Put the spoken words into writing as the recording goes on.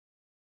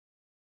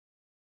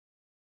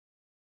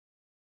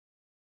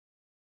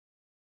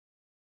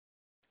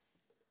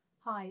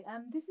Hi,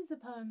 this is a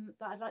poem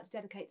that I'd like to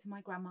dedicate to my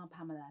grandma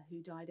Pamela,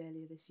 who died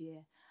earlier this year.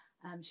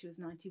 She was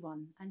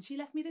 91, and she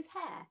left me this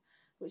hair,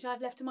 which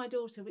I've left to my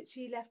daughter, which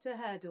she left to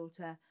her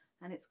daughter,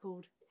 and it's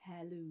called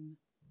Hairloom.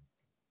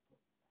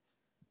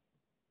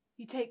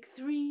 You take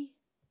 3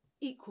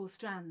 equal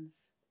strands,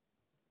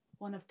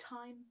 one of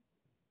time,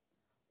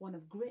 one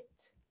of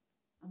grit,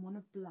 and one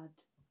of blood,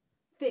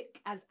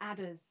 thick as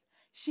adders,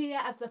 sheer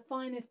as the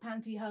finest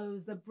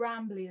pantyhose, the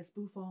brambliest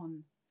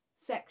bouffon,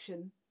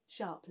 section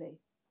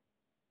sharply.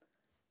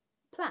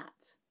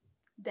 Plait,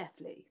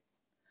 deftly,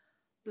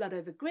 blood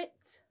over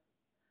grit,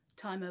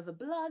 time over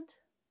blood,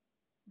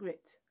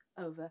 grit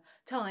over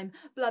time,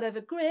 blood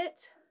over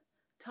grit,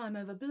 time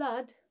over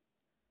blood,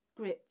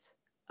 grit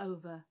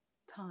over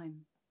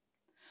time.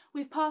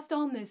 We've passed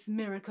on this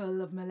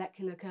miracle of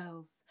molecular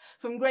curls,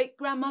 from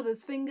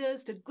great-grandmother's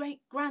fingers to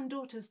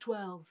great-granddaughter's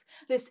twirls,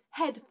 this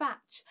head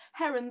thatch,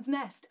 heron's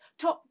nest,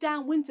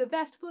 top-down winter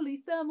vest, fully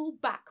thermal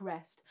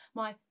backrest,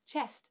 my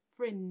chest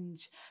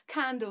fringe,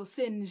 candle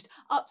singed,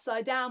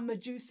 upside-down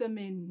Medusa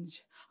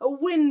minge, a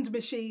wind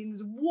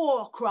machine's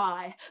war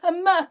cry, a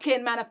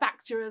merkin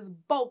manufacturer's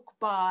bulk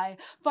buy,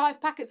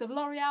 5 packets of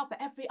L'Oreal for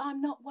every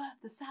I'm not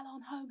worth the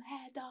salon home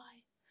hair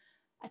dye,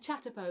 a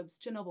chatterphobe's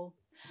Chernobyl,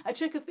 a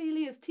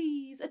trichophilia's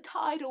tease, a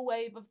tidal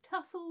wave of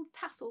tussled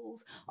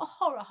tassels, a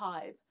horror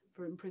hive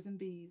for imprisoned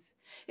bees.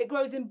 It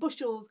grows in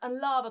bushels and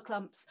lava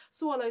clumps,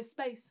 swallows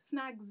space,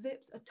 snags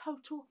zips, a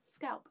total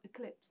scalp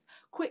eclipse,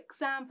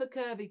 quicksand for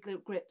curvy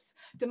grips,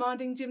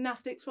 demanding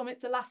gymnastics from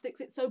its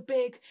elastics. It's so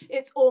big,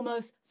 it's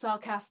almost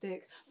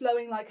sarcastic,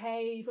 flowing like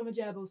hay from a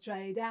gerbil's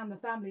tray down the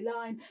family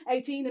line,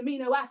 18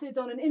 amino acids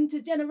on an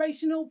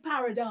intergenerational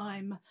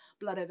paradigm.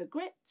 Blood over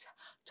grit,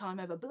 time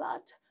over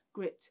blood,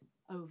 grit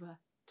over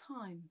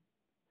time.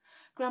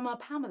 Grandma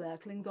Pamela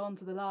clings on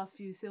to the last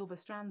few silver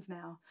strands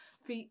now,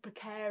 feet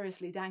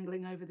precariously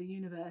dangling over the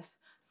universe,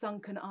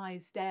 sunken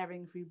eyes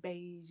staring through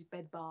beige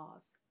bed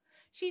bars.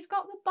 She's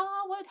got the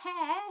barward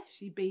hair,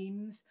 she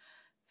beams,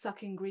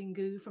 sucking green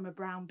goo from a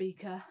brown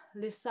beaker,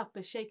 lifts up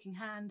a shaking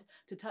hand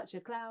to touch a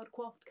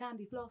cloud-coiffed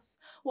candy floss,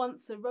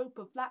 once a rope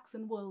of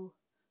flaxen wool,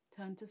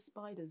 turned to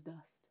spider's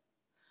dust.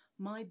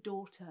 My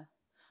daughter,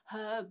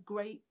 her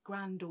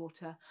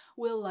great-granddaughter,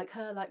 will, like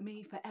her, like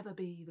me, forever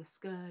be the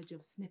scourge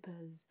of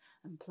snippers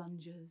and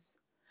plungers.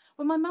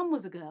 When my mum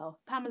was a girl,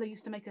 Pamela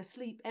used to make her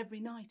sleep every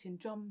night in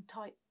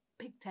drum-tight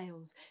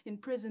pigtails,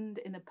 imprisoned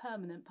in a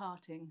permanent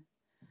parting.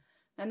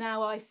 And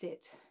now I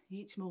sit,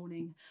 each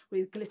morning,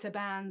 with glitter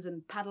bands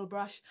and paddle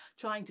brush,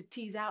 trying to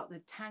tease out the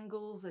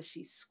tangles as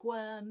she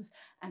squirms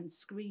and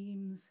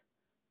screams.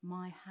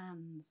 My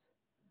hands,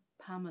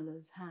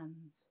 Pamela's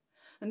hands.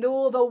 And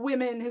all the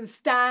women who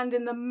stand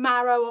in the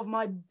marrow of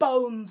my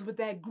bones with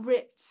their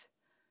grit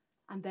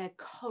and their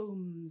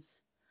combs.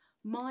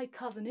 My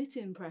cousin it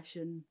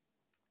impression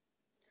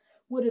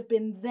would have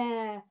been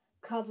their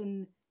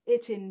cousin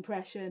it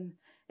impression.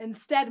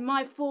 Instead,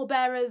 my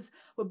forebearers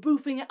were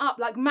boofing it up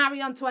like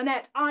Marie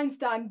Antoinette,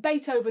 Einstein,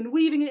 Beethoven,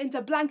 weaving it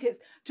into blankets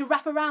to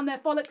wrap around their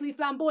follically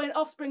flamboyant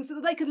offspring so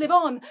that they could live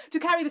on, to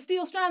carry the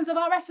steel strands of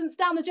our essence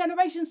down the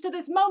generations to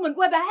this moment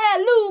where the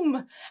heirloom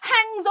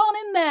hangs on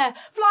in there,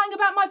 flying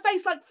about my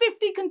face like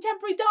 50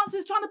 contemporary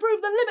dancers trying to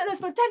prove the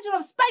limitless potential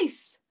of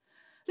space.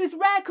 This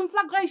rare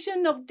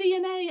conflagration of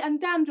DNA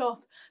and dandruff,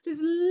 this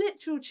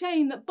literal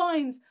chain that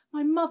binds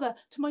my mother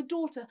to my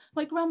daughter,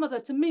 my grandmother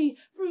to me,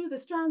 through the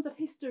strands of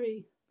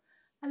history.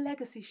 A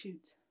legacy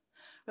shoot,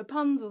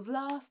 Rapunzel's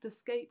last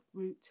escape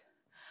route,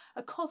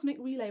 a cosmic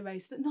relay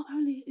race that not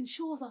only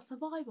ensures our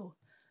survival,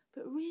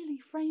 but really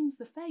frames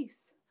the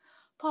face,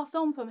 passed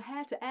on from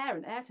hair to air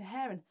and air to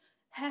hair and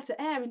hair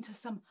to air into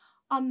some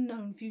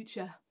unknown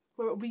future,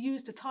 where it will be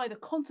used to tie the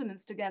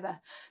continents together,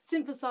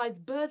 synthesize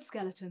bird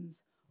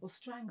skeletons, or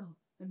strangle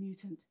a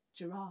mutant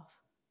giraffe.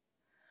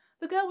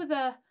 The girl with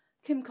the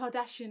Kim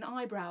Kardashian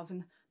eyebrows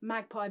and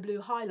magpie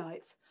blue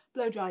highlights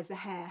blow dries the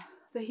hair,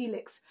 the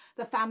helix,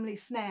 the family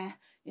snare,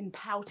 in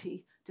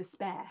pouty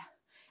despair.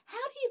 How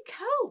do you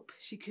cope,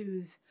 she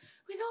coos,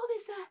 with all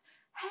this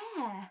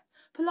hair?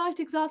 Polite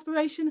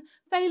exasperation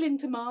failing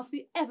to mask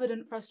the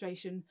evident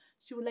frustration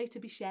she will later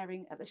be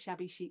sharing at the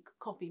shabby chic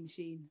coffee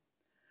machine.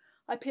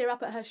 I peer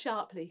up at her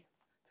sharply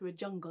through a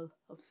jungle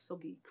of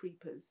soggy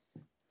creepers.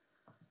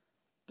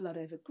 Blood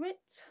over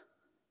grit,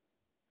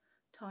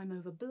 time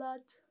over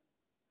blood,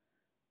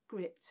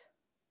 grit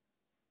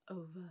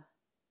over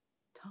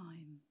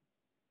time.